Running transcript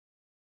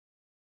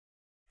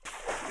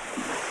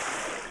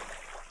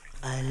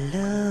I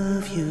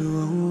love you,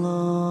 Allah.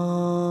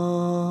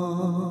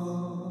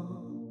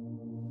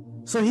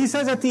 So he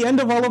says at the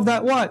end of all of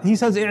that what? He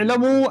says,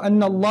 اعلموا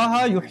أن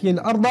الله يحيي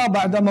الأرض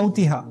بعد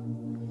موتها.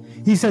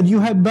 He said,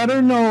 you had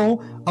better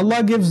know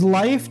Allah gives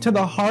life to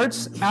the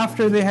hearts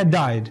after they had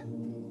died.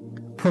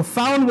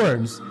 Profound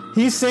words.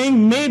 He's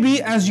saying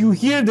maybe as you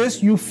hear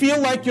this, you feel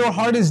like your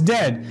heart is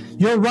dead.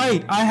 You're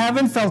right, I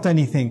haven't felt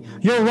anything.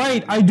 You're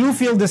right, I do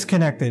feel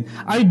disconnected.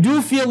 I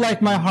do feel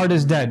like my heart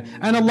is dead.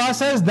 And Allah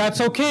says,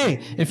 that's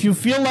okay. If you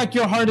feel like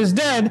your heart is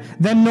dead,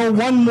 then know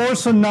one more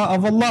sunnah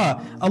of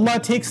Allah. Allah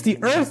takes the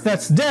earth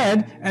that's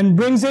dead and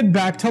brings it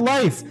back to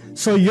life.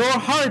 So your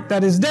heart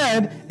that is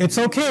dead, it's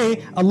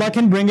okay. Allah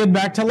can bring it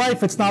back to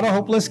life. It's not a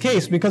hopeless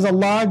case because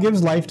Allah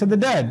gives life to the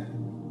dead.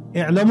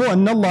 اعلموا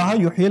أن الله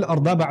يحيي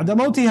الأرض بعد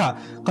موتها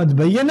قد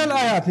بينا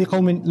الآيات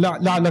لقوم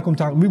لعلكم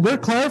تعقلون. We're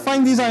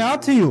clarifying these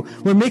ayat to you.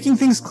 We're making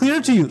things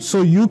clear to you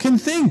so you can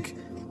think.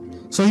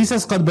 So he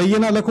says قد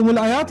بينا لكم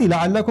الآيات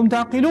لعلكم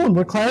تعقلون.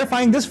 We're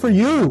clarifying this for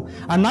you.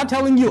 I'm not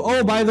telling you,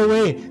 oh, by the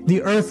way,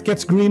 the earth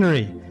gets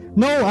greenery.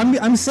 No,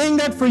 I'm saying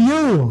that for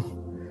you.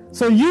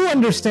 So you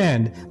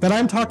understand that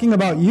I'm talking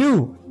about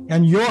you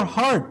and your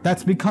heart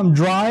that's become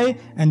dry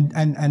and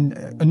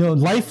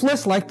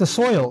lifeless like the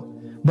soil.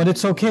 But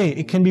it's okay,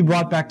 it can be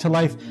brought back to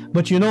life.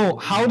 But you know,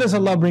 how does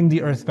Allah bring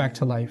the earth back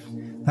to life?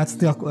 That's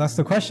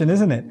the question,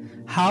 isn't it?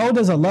 How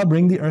does Allah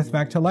bring the earth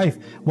back to life?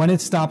 When it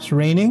stops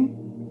raining,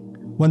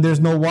 when there's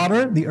no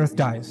water, the earth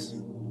dies.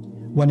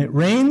 When it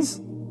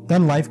rains,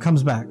 then life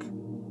comes back.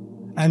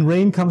 And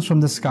rain comes from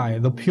the sky.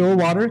 The pure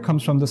water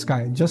comes from the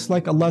sky. Just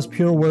like Allah's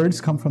pure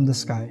words come from the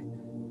sky.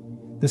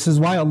 This is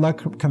why Allah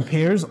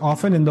compares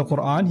often in the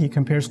Quran, He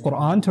compares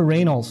Quran to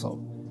rain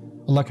also.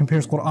 Allah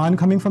compares Quran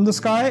coming from the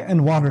sky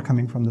and water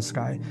coming from the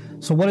sky.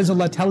 So what is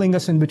Allah telling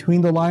us in between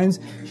the lines?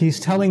 He's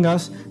telling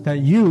us that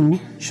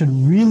you should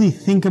really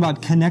think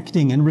about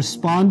connecting and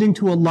responding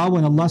to Allah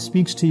when Allah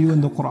speaks to you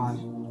in the Quran.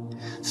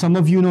 Some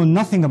of you know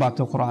nothing about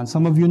the Quran.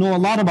 Some of you know a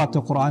lot about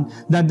the Quran.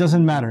 That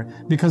doesn't matter.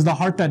 Because the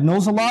heart that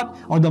knows a lot,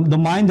 or the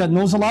mind that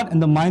knows a lot,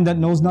 and the mind that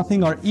knows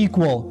nothing are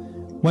equal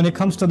when it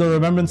comes to the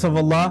remembrance of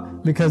Allah,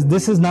 because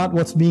this is not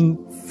what's being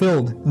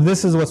filled.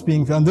 This is what's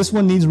being filled. And this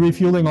one needs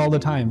refueling all the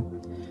time.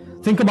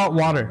 Think about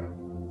water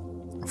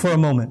for a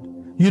moment.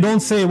 You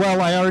don't say,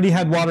 well, I already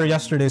had water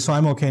yesterday, so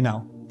I'm okay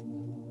now.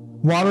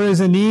 Water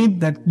is a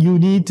need that you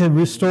need to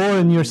restore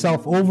in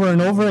yourself over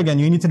and over again.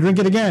 You need to drink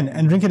it again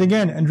and drink it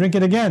again and drink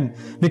it again.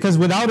 Because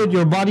without it,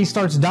 your body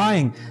starts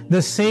dying.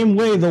 The same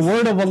way, the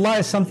word of Allah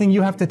is something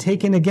you have to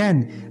take in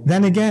again,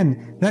 then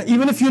again.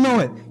 Even if you know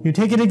it, you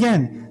take it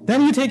again.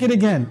 Then you take it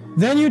again.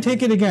 Then you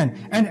take it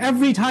again. And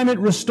every time it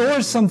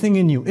restores something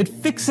in you. It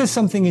fixes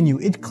something in you.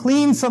 It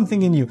cleans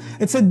something in you.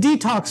 It's a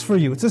detox for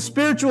you. It's a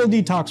spiritual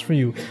detox for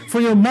you. For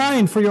your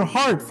mind, for your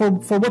heart, for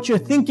what you're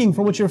thinking,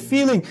 for what you're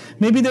feeling.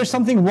 Maybe there's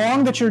something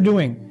wrong that you're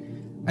doing.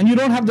 And you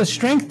don't have the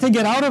strength to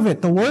get out of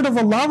it. The word of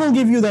Allah will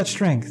give you that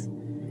strength.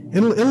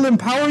 It'll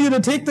empower you to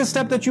take the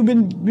step that you've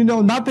been,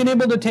 not been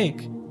able to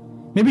take.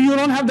 Maybe you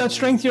don't have that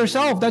strength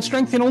yourself. That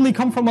strength can only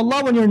come from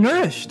Allah when you're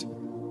nourished.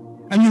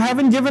 And you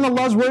haven't given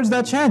Allah's words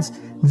that chance.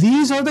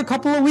 These are the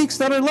couple of weeks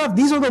that are left.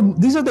 These are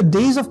the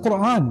days of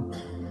Quran.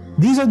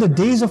 These are the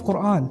days of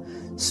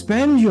Quran.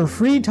 Spend your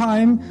free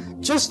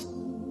time just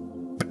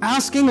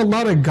asking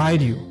Allah to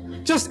guide you.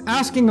 Just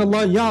asking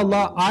Allah, Ya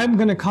Allah, I'm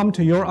going to come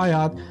to your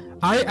ayat.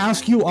 I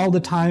ask you all the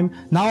time.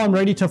 Now I'm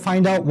ready to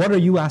find out, what are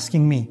you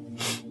asking me?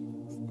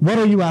 What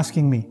are you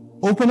asking me?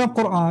 Open up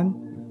Quran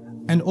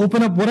and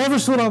open up whatever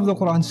surah of the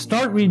Quran.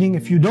 Start reading.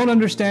 If you don't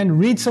understand,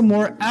 read some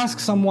more. Ask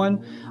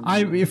someone.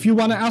 If you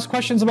want to ask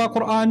questions about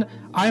Quran,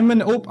 I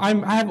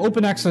have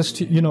open access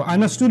to,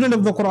 I'm a student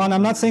of the Quran.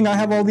 I'm not saying I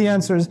have all the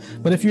answers,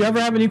 but if you ever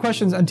have any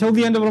questions, until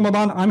the end of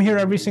Ramadan, I'm here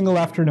every single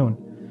afternoon.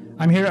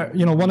 I'm here at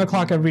 1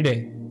 o'clock every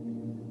day.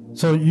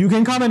 So you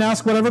can come and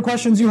ask whatever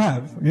questions you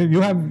have.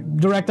 You have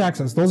direct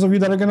access. Those of you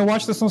that are going to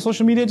watch this on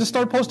social media, just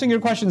start posting your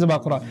questions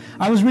about Quran.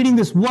 I was reading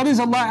this. What is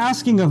Allah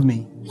asking of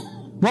me?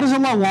 What does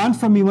Allah want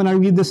from me when I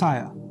read this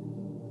ayah?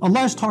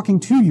 Allah is talking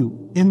to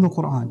you in the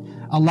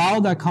Quran. Allow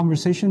that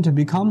conversation to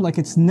become like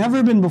it's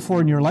never been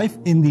before in your life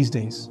in these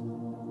days.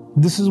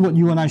 This is what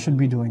you and I should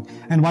be doing.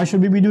 And why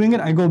should we be doing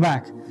it? I go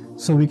back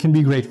so we can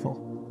be grateful.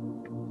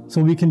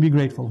 So we can be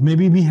grateful.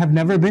 Maybe we have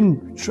never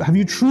been. Have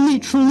you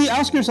truly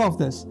asked yourself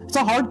this? It's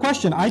a hard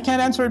question. I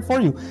can't answer it for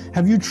you.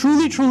 Have you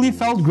truly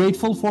felt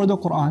grateful for the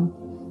Quran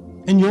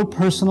in your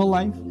personal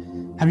life?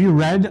 Have you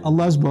read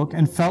Allah's book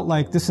and felt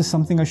like this is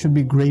something I should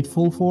be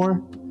grateful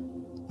for?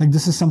 Like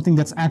this is something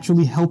that's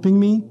actually helping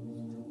me?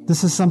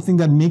 This is something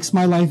that makes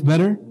my life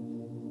better?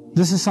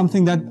 This is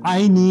something that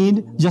I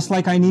need, just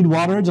like I need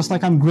water, just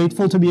like I'm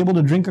grateful to be able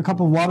to drink a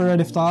cup of water at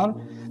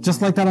iftar,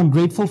 just like that I'm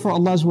grateful for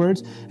Allah's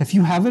words. If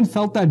you haven't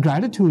felt that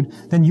gratitude,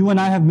 then you and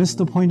I have missed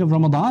the point of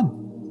Ramadan.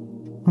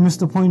 We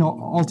missed the point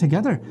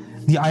altogether.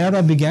 The ayah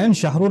that began,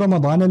 شَهْرُ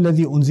رَمَضَانَ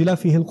الَّذِي أُنزِلَ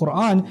فِيهِ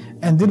الْقُرْآنِ,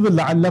 ended with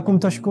لَعَلَّكُمْ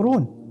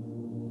تَشْكُرُونَ.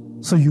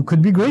 So you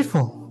could be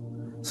grateful.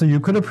 So you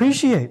could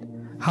appreciate.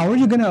 How are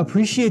you going to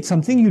appreciate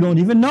something you don't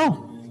even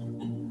know?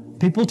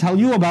 People tell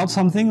you about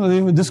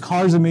something, this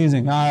car is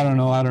amazing. I don't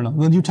know.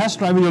 When you test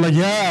drive it, you're like,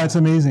 yeah, it's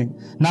amazing.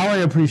 Now I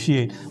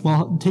appreciate.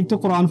 Well, take the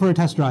Quran for a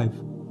test drive.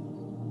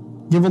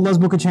 Give Allah's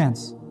book a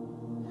chance.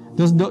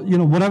 There's,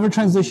 whatever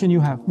translation you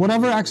have,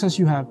 whatever access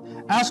you have,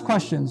 ask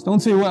questions.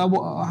 Don't say,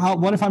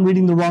 what if I'm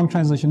reading the wrong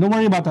translation? Don't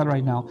worry about that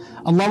right now.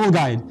 Allah will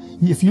guide.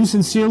 If you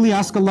sincerely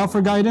ask Allah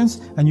for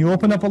guidance and you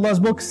open up Allah's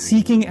book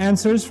seeking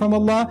answers from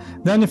Allah,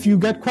 then if you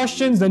get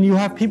questions, then you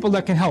have people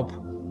that can help.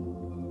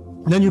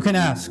 Then you can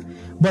ask.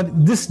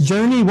 But this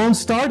journey won't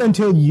start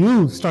until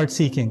you start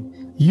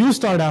seeking. You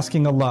start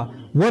asking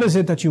Allah, what is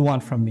it that you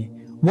want from me?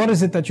 What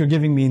is it that you're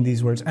giving me in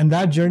these words? And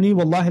that journey,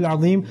 wallahi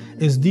al-azim,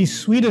 is the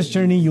sweetest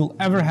journey you'll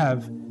ever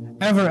have.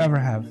 Ever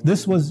have.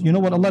 This was,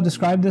 what Allah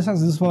described this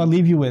as? This is what I'll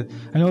leave you with.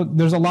 I know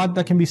there's a lot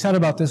that can be said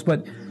about this,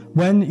 but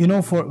when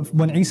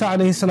Isa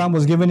alayhi salam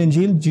was given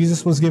Injil,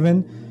 Jesus was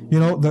given,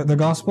 the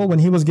gospel, when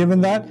he was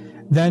given that,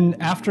 then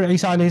after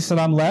Isa alayhi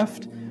salam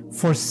left,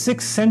 for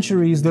 6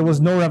 centuries there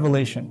was no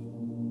revelation.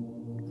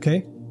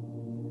 Okay?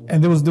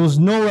 And there was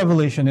no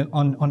revelation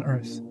on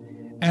earth.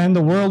 And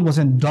the world was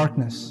in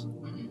darkness.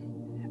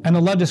 And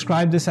Allah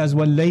described this as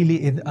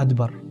وَاللَّيْلِ إِذْ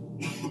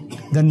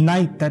أَدْبَرَ, the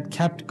night that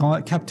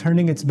kept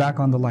turning its back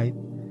on the light.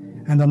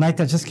 And the night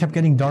that just kept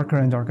getting darker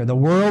and darker. The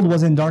world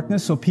was in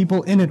darkness, so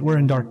people in it were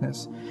in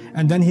darkness.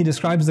 And then He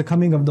describes the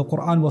coming of the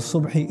Quran,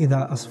 وَالصُّبْحِ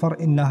إِذَا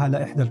أَصْفَرْ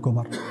إِنَّهَا لَإِحْدَى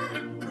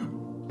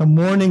الْكُبَرِ. The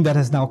morning that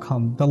has now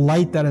come, the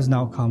light that has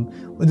now come.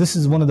 This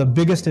is one of the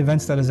biggest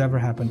events that has ever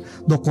happened.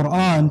 The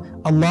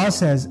Quran, Allah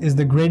says, is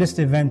the greatest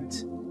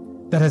event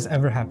that has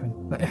ever happened.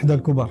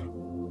 لَإِحْدَى الْكُبَرِ.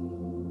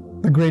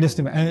 The greatest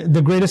event. And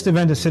the greatest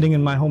event is sitting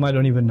in my home, I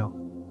don't even know.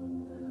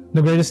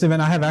 The greatest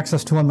event I have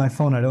access to on my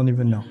phone, I don't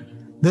even know.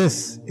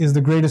 This is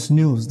the greatest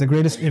news, the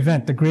greatest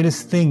event, the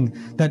greatest thing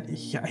that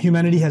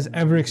humanity has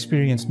ever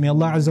experienced. May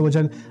Allah Azza wa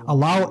Jal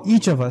allow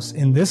each of us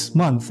in this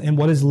month, in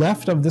what is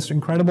left of this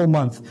incredible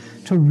month,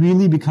 to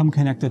really become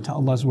connected to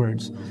Allah's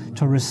words,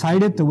 to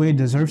recite it the way it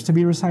deserves to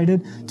be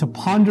recited, to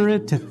ponder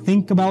it, to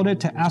think about it,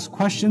 to ask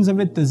questions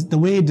of it the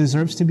way it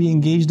deserves to be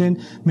engaged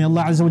in. May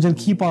Allah Azza wa Jal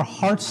keep our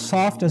hearts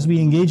soft as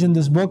we engage in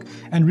this book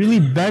and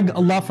really beg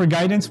Allah for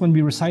guidance when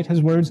we recite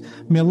His words.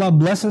 May Allah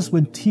bless us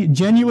with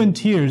genuine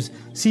tears,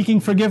 seeking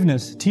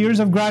forgiveness, tears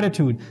of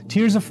gratitude,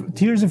 tears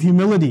of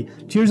humility,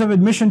 tears of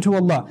admission to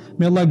Allah.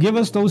 May Allah give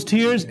us those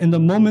tears in the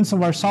moments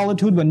of our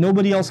solitude when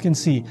nobody else can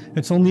see.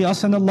 It's only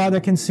us and Allah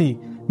that can see.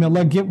 May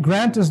Allah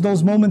grant us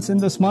those moments in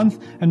this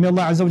month, and may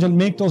Allah Azza wa Jal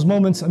make those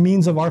moments a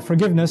means of our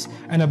forgiveness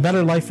and a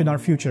better life in our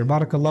future.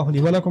 Barakallahu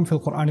li wa lakum fil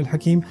Qur'an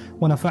al-Hakim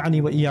wa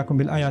nafa'ani wa iyyakum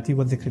bil ayati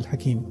wa dhikr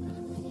al-Hakim.